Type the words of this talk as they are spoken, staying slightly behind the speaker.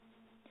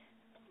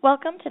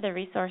Welcome to the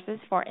Resources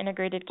for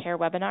Integrated Care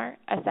webinar,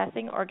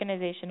 Assessing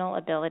Organizational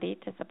Ability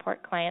to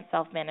Support Client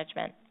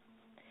Self-Management.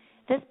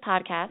 This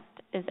podcast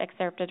is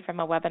excerpted from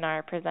a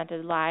webinar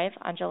presented live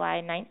on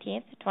July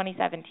 19,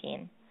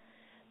 2017.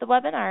 The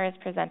webinar is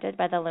presented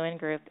by the Lewin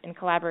Group in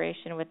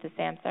collaboration with the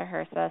SAMHSA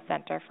HRSA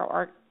Center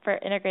for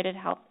Integrated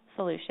Health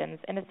Solutions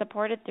and is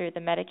supported through the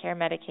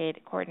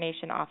Medicare-Medicaid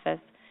Coordination Office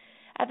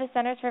at the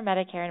Centers for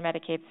Medicare and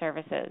Medicaid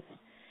Services.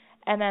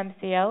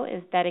 MMCO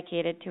is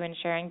dedicated to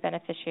ensuring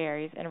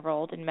beneficiaries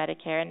enrolled in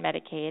Medicare and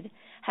Medicaid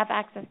have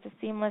access to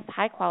seamless,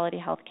 high-quality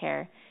health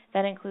care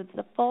that includes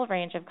the full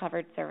range of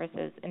covered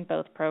services in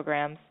both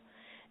programs.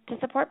 To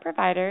support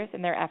providers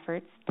in their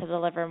efforts to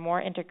deliver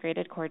more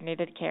integrated,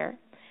 coordinated care,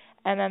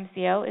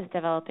 MMCO is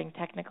developing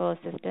technical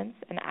assistance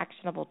and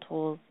actionable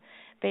tools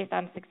based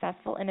on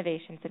successful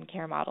innovations in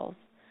care models.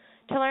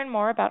 To learn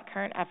more about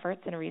current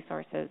efforts and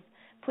resources,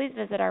 please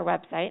visit our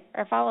website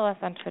or follow us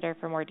on Twitter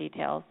for more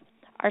details.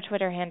 Our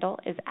Twitter handle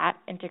is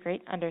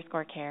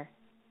 @integrate_care.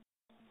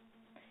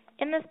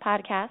 In this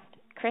podcast,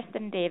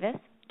 Kristen Davis,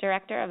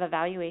 Director of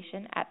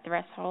Evaluation at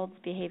Thresholds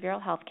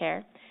Behavioral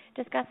Healthcare,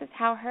 discusses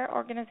how her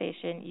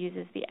organization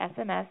uses the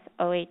SMS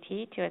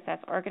OAT to assess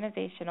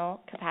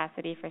organizational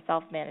capacity for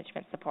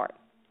self-management support.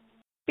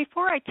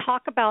 Before I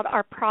talk about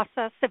our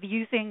process of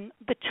using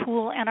the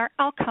tool and our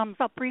outcomes,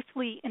 I'll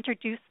briefly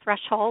introduce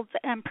Thresholds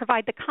and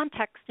provide the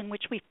context in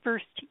which we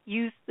first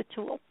used the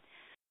tool.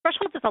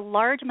 Thresholds is a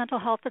large mental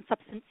health and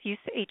substance use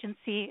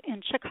agency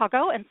in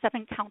Chicago and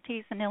 7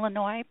 counties in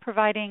Illinois,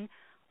 providing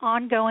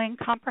ongoing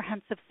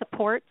comprehensive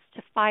supports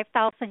to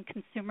 5,000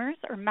 consumers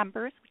or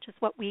members, which is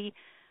what we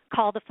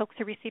call the folks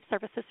who receive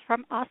services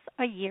from us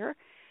a year.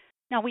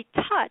 Now, we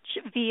touch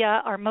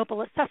via our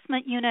mobile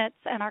assessment units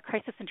and our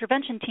crisis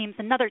intervention teams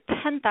another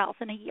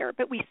 10,000 a year,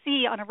 but we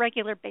see on a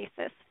regular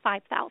basis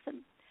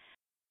 5,000.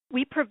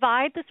 We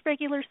provide this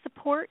regular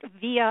support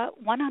via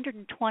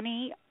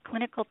 120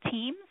 clinical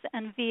teams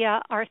and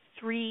via our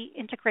 3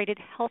 integrated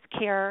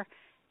healthcare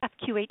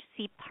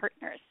FQHC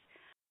partners.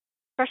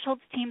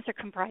 Thresholds teams are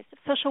comprised of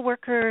social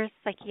workers,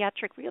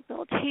 psychiatric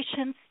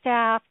rehabilitation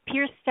staff,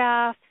 peer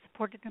staff,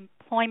 supported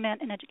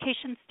employment and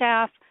education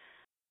staff,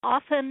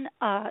 often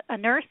a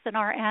nurse, an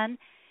RN,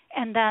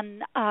 and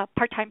then a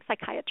part-time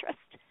psychiatrist.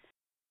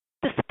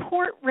 The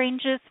support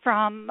ranges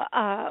from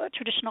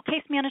traditional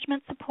case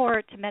management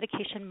support to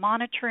medication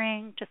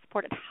monitoring, to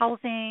supported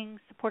housing,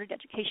 supported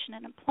education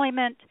and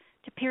employment,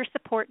 to peer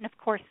support, and of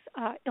course,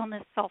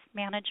 illness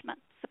self-management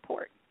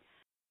support.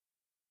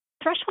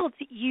 Thresholds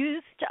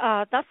used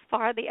thus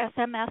far the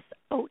SMS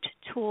OAT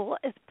tool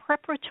as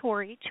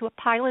preparatory to a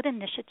pilot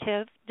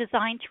initiative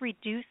designed to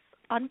reduce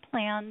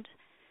unplanned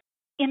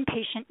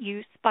inpatient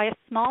use by a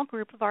small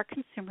group of our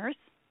consumers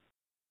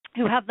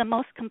who have the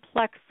most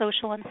complex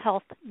social and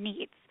health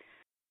needs.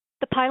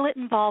 The pilot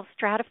involves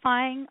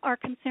stratifying our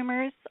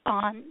consumers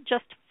on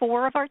just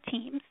 4 of our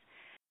teams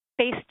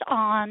based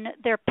on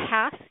their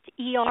past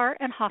ER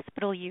and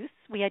hospital use.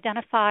 We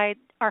identified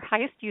our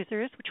highest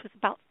users, which was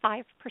about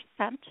 5%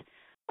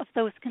 of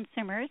those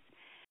consumers.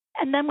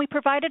 And then we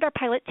provided our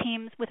pilot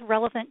teams with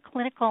relevant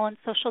clinical and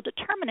social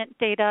determinant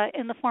data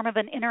in the form of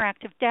an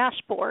interactive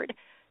dashboard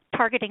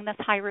targeting this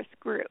high-risk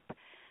group.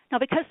 Now,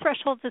 because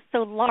Thresholds is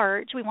so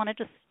large, we wanted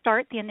to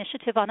start the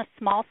initiative on a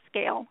small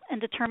scale and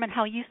determine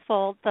how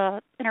useful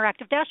the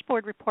interactive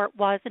dashboard report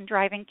was in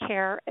driving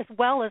care, as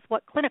well as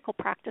what clinical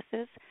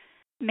practices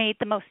made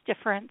the most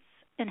difference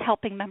in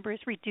helping members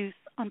reduce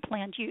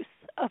unplanned use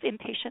of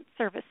inpatient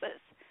services.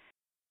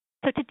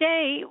 So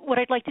today, what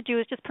I'd like to do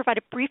is just provide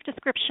a brief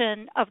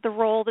description of the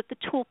role that the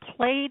tool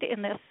played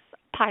in this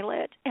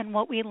pilot and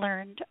what we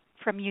learned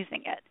from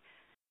using it.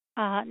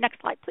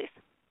 Next slide, please.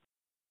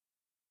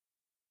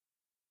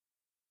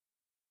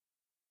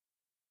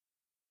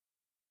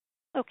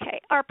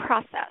 Okay, our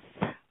process.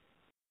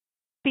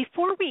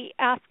 Before we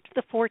asked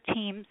the 4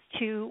 teams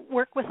to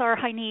work with our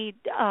high need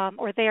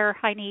or their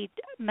high need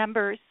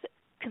members,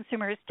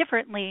 consumers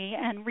differently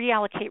and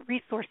reallocate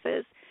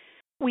resources,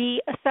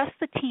 we assessed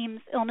the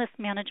team's illness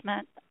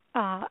management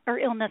or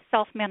illness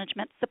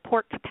self-management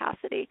support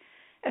capacity,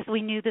 as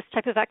we knew this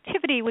type of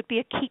activity would be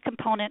a key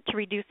component to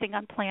reducing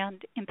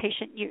unplanned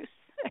inpatient use.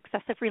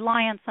 Excessive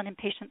reliance on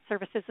inpatient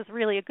services is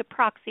really a good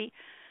proxy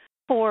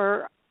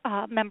for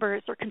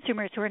members or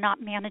consumers who are not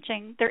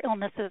managing their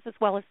illnesses as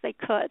well as they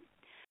could.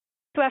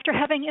 So after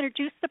having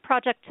introduced the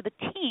project to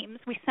the teams,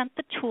 we sent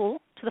the tool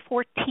to the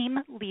 4 team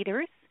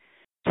leaders,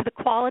 to the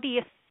quality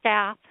of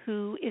staff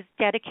who is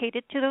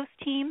dedicated to those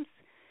teams,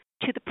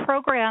 to the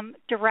program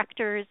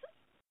directors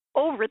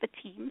over the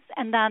teams,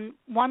 and then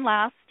one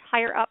last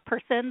higher up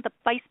person, the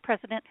vice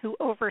president who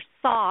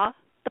oversaw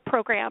the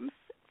programs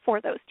for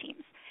those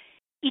teams.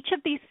 Each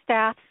of these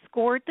staff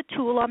scored the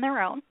tool on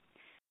their own.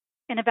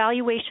 An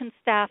evaluation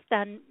staff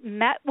then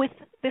met with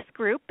this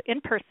group in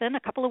person a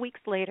couple of weeks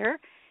later,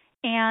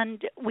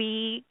 and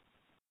we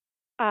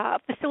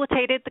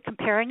facilitated the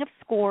comparing of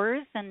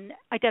scores and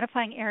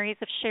identifying areas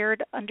of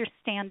shared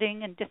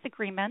understanding and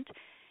disagreement.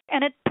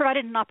 And it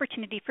provided an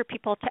opportunity for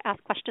people to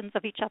ask questions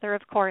of each other,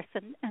 of course,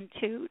 and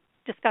to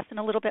discuss in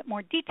a little bit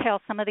more detail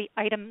some of the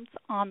items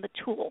on the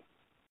tool.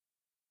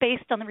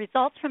 Based on the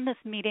results from this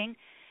meeting,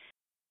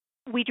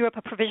 we drew up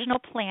a provisional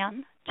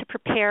plan to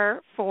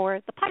prepare for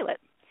the pilot.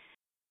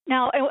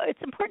 Now,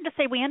 it's important to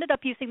say we ended up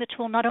using the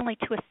tool not only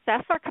to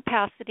assess our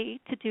capacity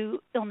to do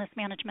illness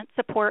management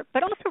support,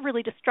 but also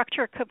really to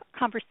structure a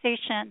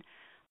conversation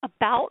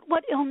about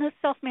what illness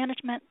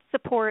self-management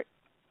support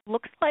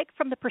looks like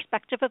from the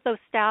perspective of those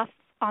staff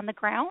on the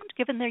ground,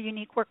 given their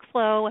unique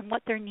workflow and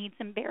what their needs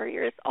and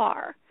barriers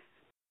are.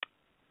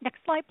 Next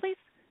slide, please.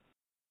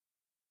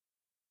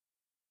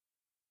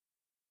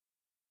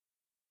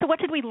 So what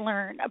did we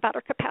learn about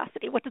our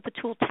capacity? What did the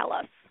tool tell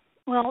us?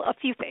 Well, a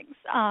few things.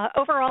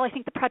 Overall, I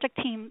think the project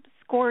team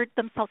scored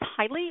themselves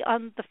highly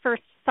on the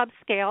first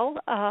subscale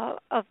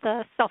of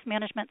the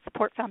Self-Management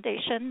Support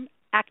Foundation,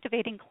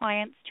 activating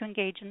clients to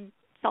engage in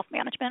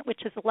self-management,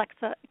 which, as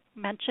Alexa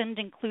mentioned,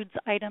 includes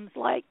items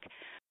like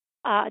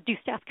do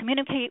staff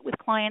communicate with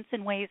clients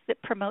in ways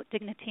that promote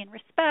dignity and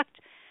respect,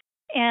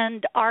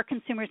 and are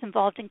consumers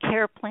involved in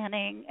care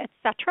planning,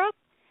 etc.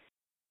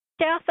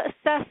 Staff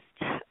assessed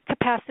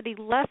capacity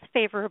less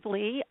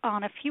favorably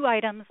on a few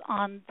items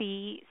on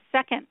the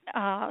second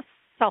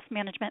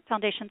Self-Management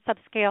Foundation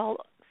subscale,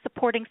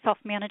 supporting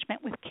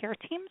self-management with care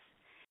teams.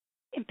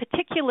 In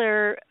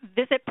particular,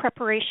 visit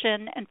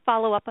preparation and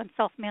follow-up on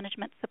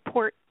self-management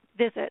support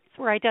visits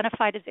were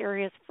identified as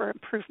areas for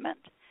improvement.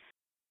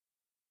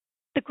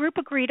 The group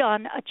agreed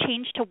on a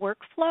change to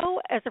workflow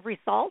as a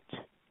result,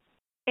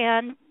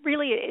 and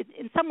really,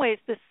 in some ways,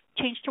 this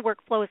change to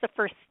workflow is the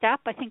first step.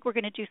 I think we're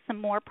going to do some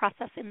more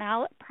process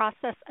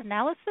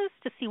analysis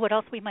to see what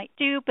else we might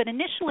do, but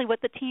initially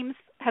what the teams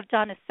have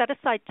done is set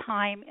aside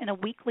time in a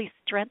weekly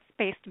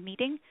strengths-based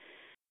meeting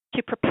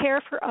to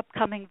prepare for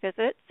upcoming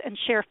visits and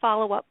share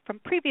follow-up from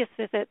previous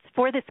visits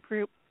for this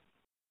group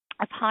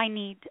of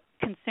high-need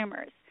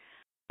consumers.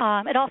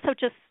 It also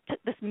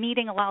this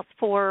meeting allows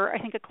for, I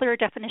think, a clearer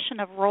definition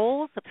of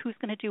roles of who's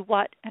going to do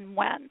what and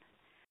when.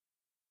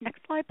 Next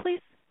slide, please.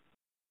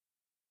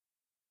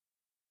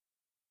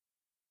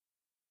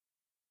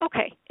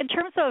 Okay, in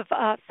terms of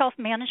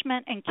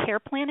self-management and care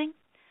planning,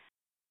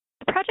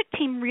 the project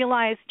team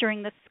realized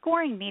during the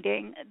scoring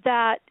meeting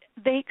that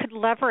they could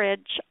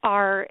leverage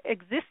our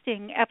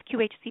existing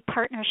FQHC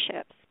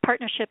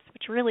partnerships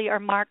which really are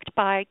marked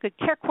by good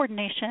care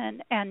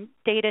coordination and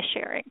data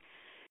sharing.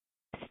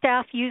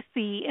 Staff used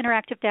the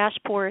interactive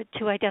dashboard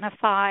to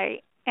identify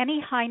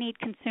any high-need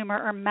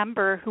consumer or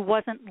member who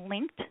wasn't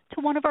linked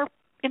to one of our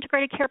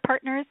integrated care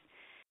partners,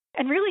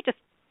 and really just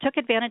took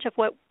advantage of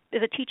what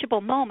is a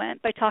teachable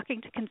moment by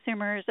talking to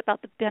consumers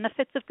about the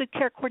benefits of good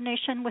care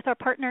coordination with our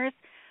partners,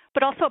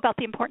 but also about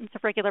the importance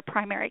of regular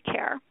primary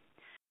care.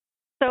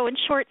 So in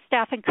short,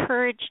 staff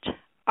encouraged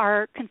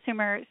our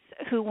consumers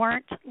who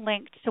weren't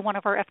linked to one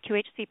of our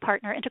FQHC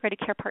integrated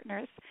care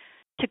partners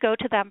to go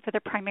to them for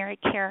their primary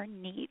care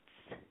needs.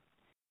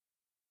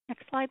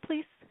 Next slide,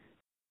 please.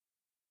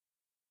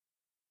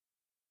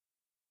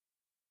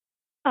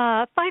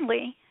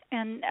 Finally,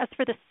 and as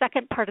for the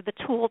second part of the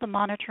tool, the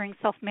monitoring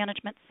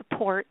self-management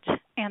support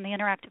and the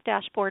interactive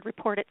dashboard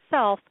report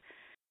itself,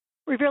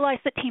 we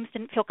realized that teams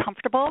didn't feel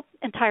comfortable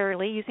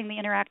entirely using the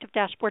interactive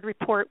dashboard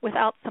report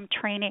without some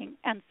training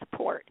and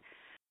support.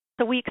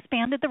 So we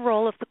expanded the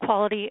role of the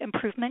quality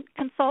improvement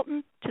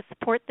consultant to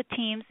support the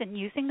teams in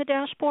using the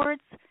dashboards,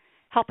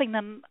 helping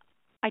them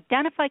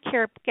identify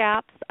care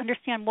gaps,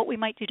 understand what we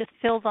might do to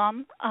fill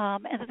them,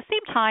 and at the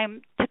same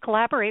time to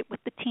collaborate with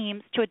the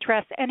teams to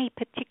address any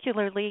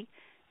particularly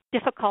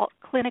difficult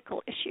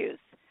clinical issues.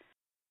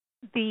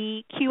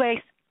 The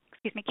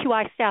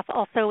QI staff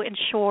also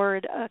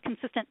ensured a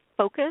consistent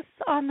focus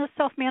on the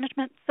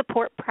self-management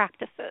support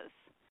practices.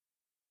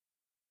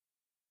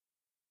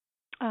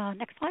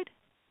 Next slide.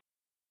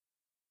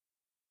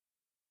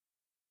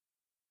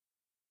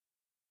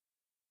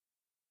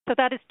 So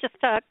that is just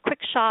a quick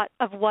shot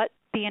of what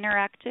the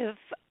interactive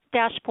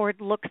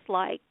dashboard looks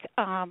like.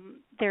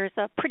 There's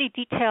a pretty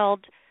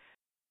detailed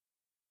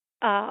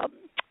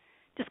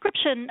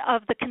description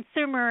of the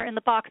consumer in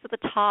the box at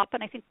the top,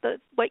 and I think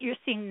what you're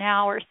seeing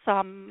now are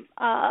some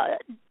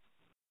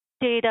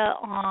data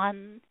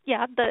on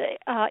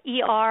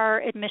the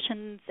ER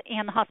admissions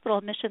and the hospital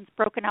admissions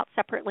broken out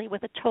separately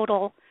with a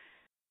total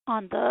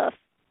on the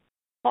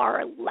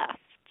far left.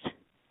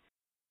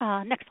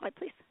 Next slide,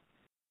 please.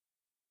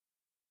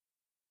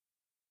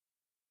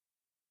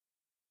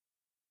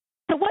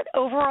 So what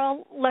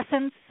overall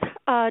lessons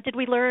did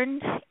we learn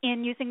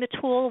in using the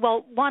tool?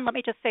 Well, one, let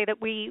me just say that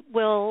we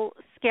will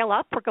scale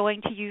up. We're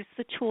going to use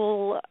the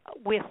tool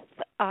with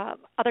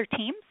other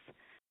teams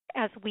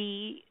as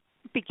we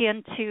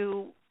begin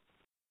to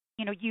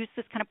use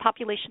this kind of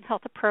population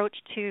health approach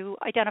to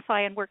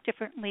identify and work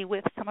differently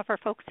with some of our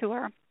folks who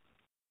are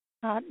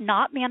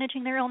not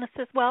managing their illness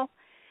as well.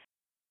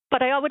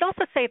 But I would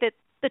also say that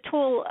the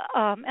tool,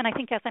 and I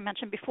think as I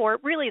mentioned before,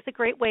 really is a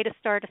great way to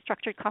start a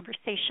structured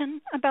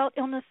conversation about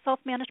illness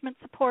self-management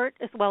support,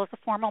 as well as a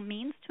formal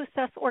means to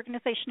assess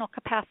organizational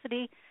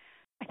capacity.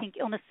 I think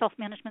illness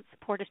self-management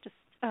support is just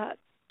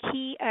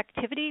key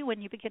activity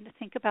when you begin to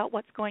think about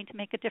what's going to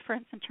make a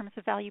difference in terms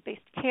of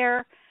value-based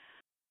care.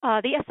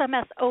 The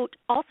SMS OAT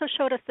also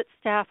showed us that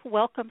staff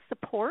welcome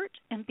support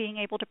in being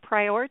able to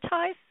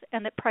prioritize,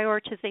 and that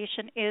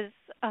prioritization is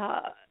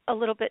a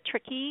little bit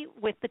tricky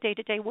with the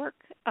day-to-day work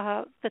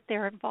that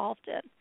they're involved in.